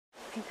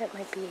I think that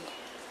might be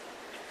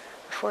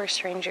a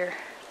forest ranger.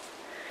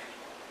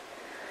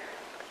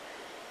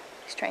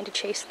 He's trying to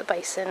chase the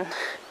bison.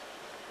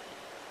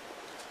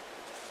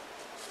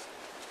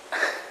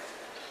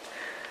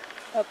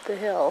 Up the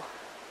hill.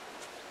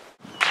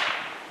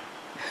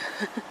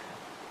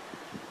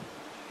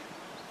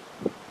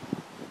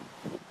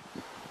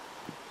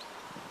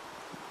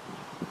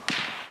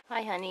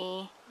 Hi,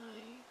 honey.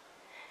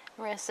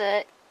 Hi.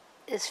 Marissa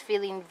is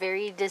feeling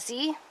very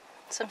dizzy.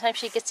 Sometimes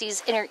she gets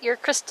these inner ear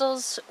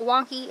crystals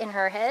wonky in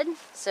her head,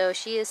 so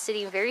she is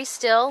sitting very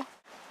still.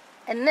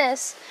 And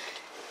this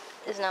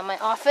is now my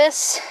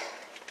office.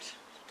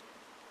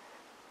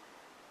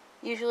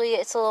 Usually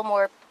it's a little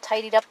more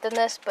tidied up than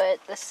this,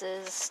 but this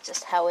is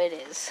just how it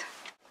is.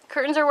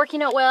 Curtains are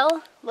working out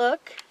well.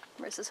 Look,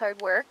 Marissa's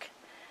hard work.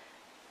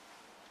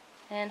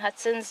 And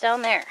Hudson's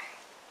down there.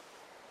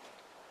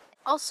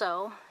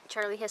 Also,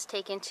 Charlie has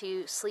taken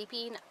to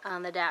sleeping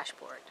on the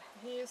dashboard.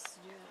 Yes,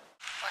 yeah.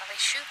 Well, they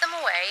shoot them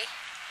away,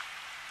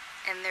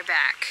 and they're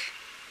back.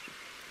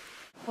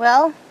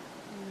 Well,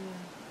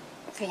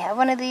 if you have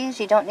one of these,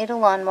 you don't need a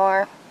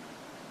lawnmower.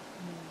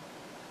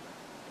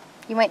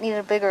 You might need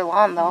a bigger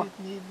lawn, though.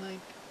 You'd need like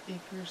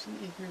acres and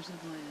acres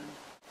of land.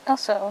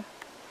 Also,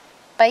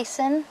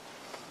 bison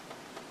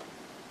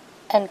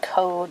and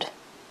code,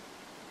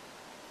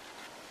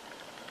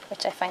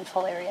 which I find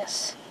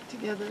hilarious.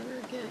 Together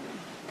again.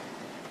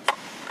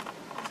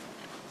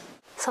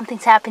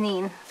 Something's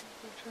happening.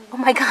 Oh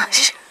my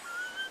gosh.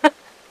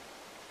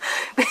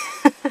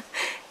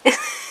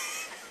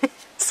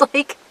 It's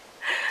like...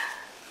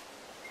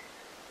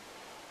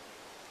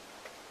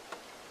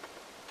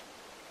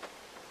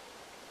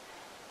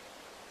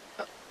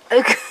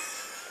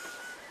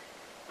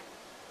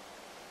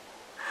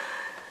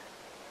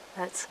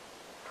 That's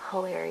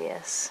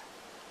hilarious.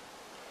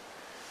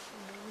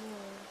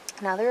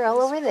 Now they're all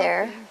over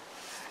there.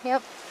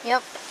 Yep,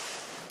 yep.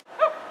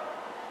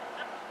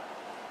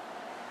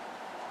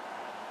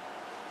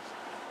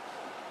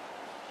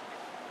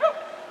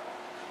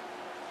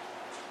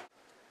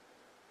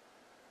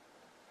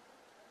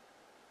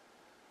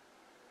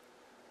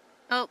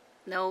 Oh,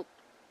 nope.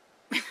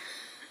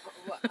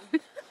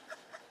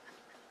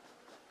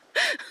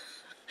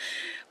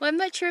 Well, I'm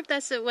not sure if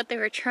that's what they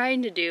were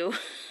trying to do,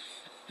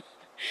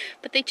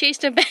 but they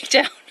chased him back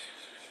down.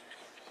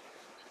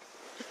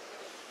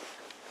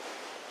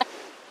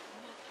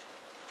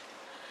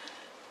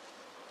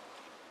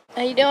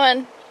 How you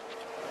doing?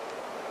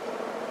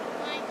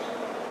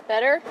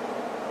 Better?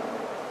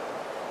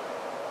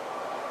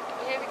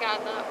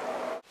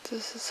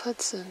 This is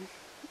Hudson,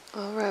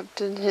 all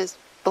wrapped in his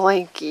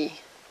blankie,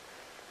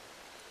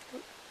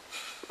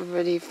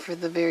 ready for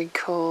the very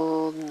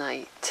cold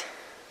night.